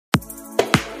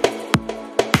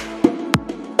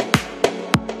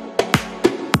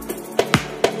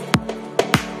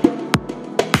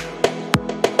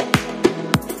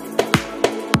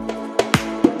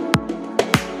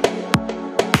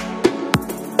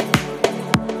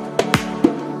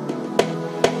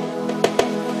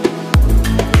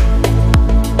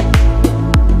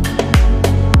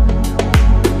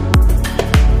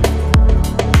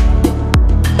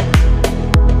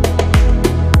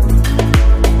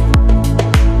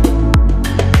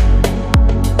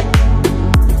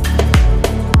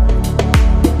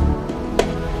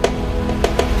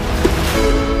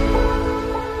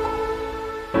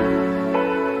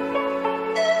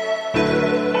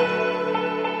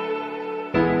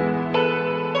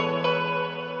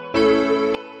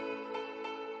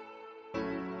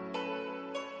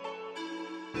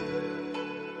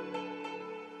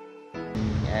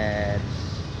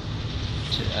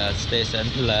station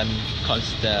learn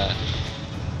consider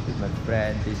my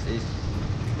friend. This is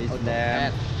his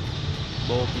name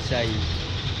Bo Pisay.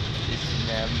 His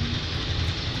name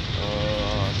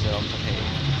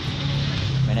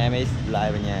my name is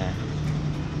Lai Banya.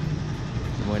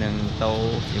ជាមួយនឹងតោ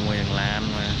ជាមួយនឹងឡាន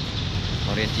ម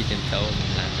ករៀនជិះទាំងតោ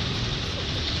ឡាន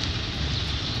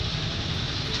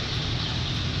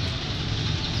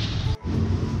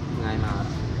ថ្ងៃមក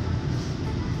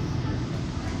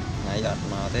ថ្ងៃអត់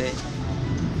មកទេ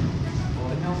អូ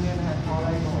យខ្ញុំមានហេតុផល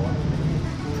អីមក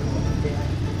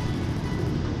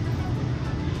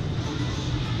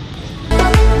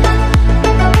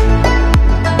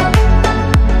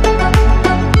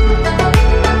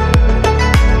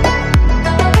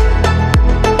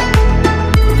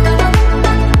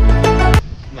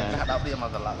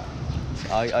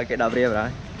ឲ្យគេ10រៀបហើ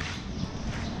យ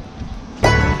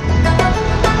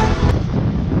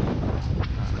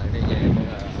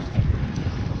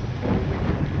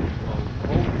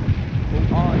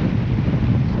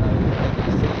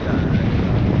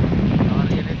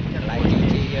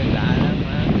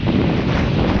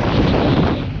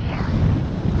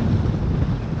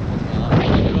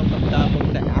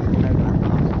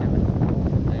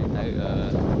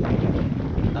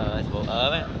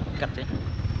កាត់ទេ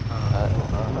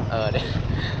đấy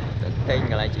kênh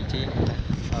cái này chị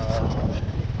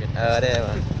đây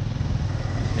mà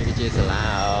đây cái chia sẻ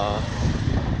là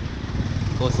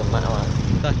cô sắm mà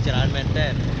ta chán men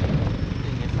tên thì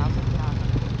ngày sau cũng ra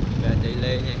về đây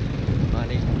lên nhỉ mà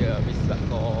đi giờ bị sợ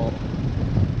có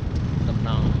tầm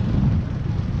nào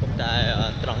cũng tại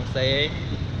trăng xe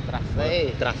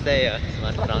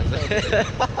mà trăng xe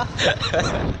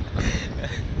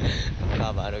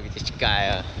các bạn được cái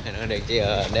cài nó được chỉ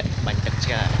đẹp bánh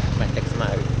chắc mà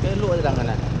cái lụa đằng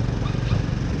này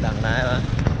đằng này mà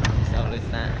sao lên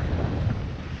xa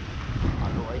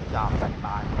lụa chọn bánh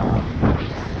bài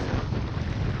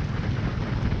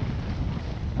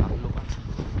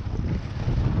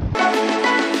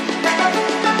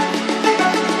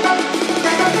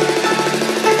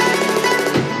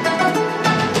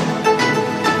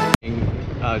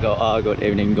good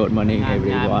evening, good morning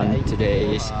everyone.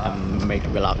 Today is make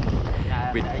vlog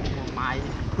with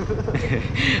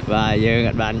và giờ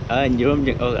các bạn ở dưới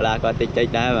những là có tích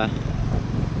tích đó mà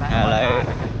lại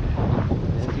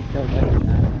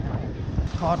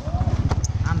hot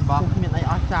ăn bò miền ấy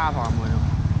ở xa vào mùa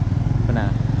cái nào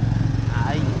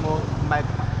ai mua make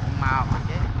màu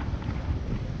chứ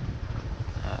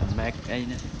make ấy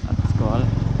nữa có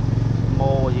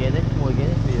mua gì đấy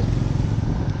gì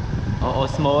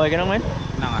small cái đó mấy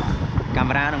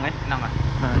camera đâu mấy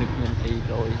được nhận thì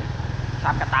rồi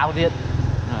sắp cả tao thiệt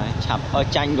rồi chập ở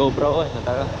tranh GoPro ấy người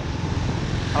ta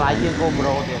lại chiên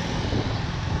GoPro thiệt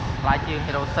lại chiên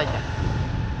hero xanh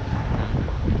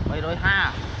mấy đôi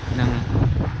ha nâng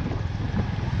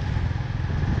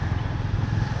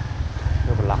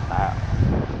cái lọc ta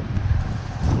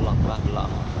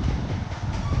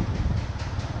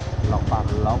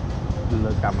lọc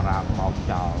lên camera một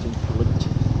chào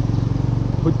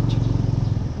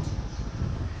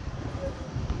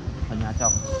ở nhà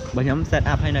chồng bà nhóm set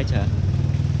up hay nơi chờ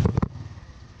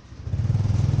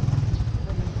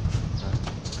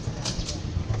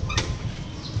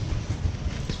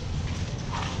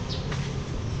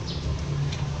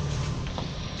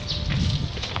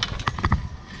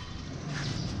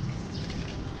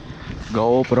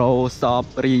GoPro stop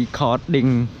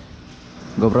recording.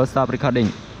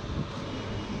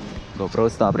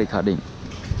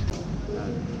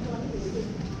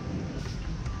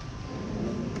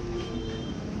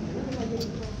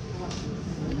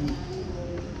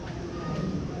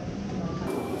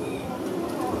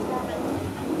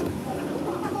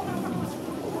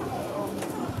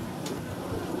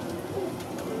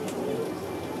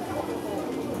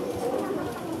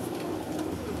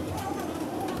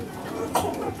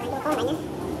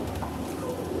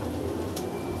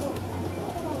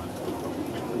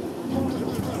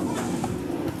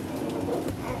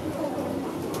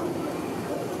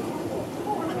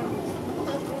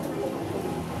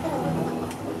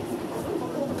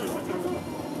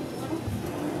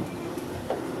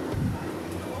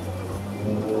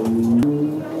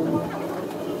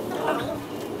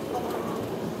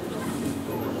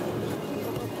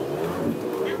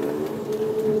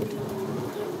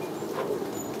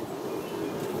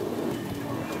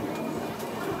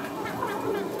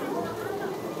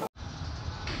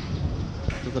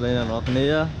 đây là nó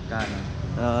này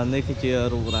này khi chưa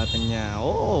rủ ra thành nhà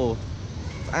ô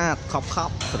khóc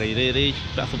đi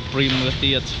đã supreme cái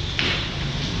tiệt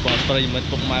còn supreme mình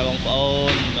cũng mai bóng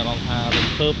ôn là bóng hà rồi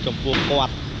khớp trong cuộc quạt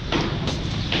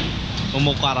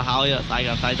một quả là hỏi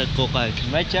sai tới cuộc rồi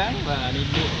mấy trái và đi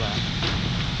mua và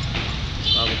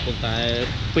còn cùng cái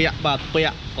pẹt bạt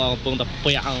pẹt còn cùng tập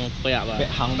pẹt và vẽ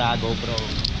Honda GoPro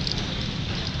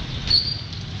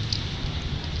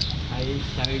hay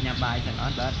chơi nhà bài cho nó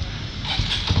đó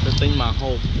tôi tính mà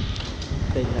hộp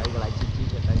tiền này lại chi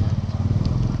cho tay này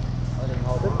ở đừng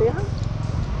hồ rất tiếc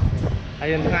hay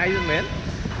là ngay luôn mến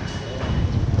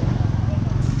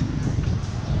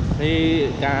thì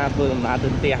ca tôi làm đá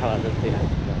tên tia hoặc là tên tia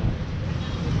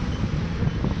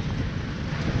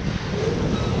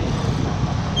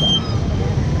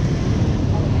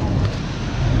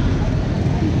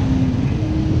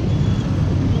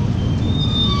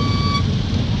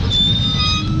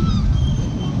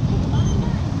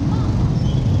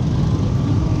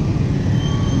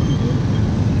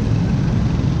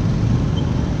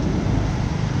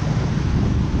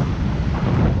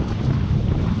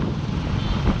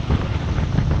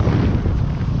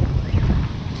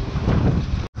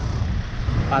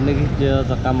bạn đi chưa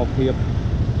ra cam một hiệp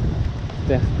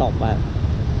xe stop bạn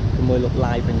mới lục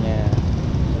lại về nhà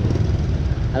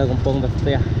ở công pông đặt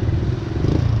xe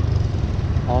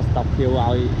họ stop kêu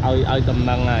ai tầm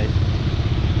năng này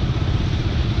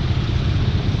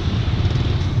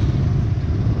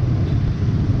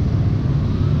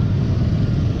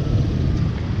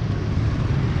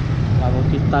và một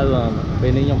chiếc tàu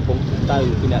bên đây nhông cũng tàu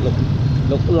thì nè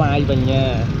lục lại về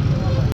nhà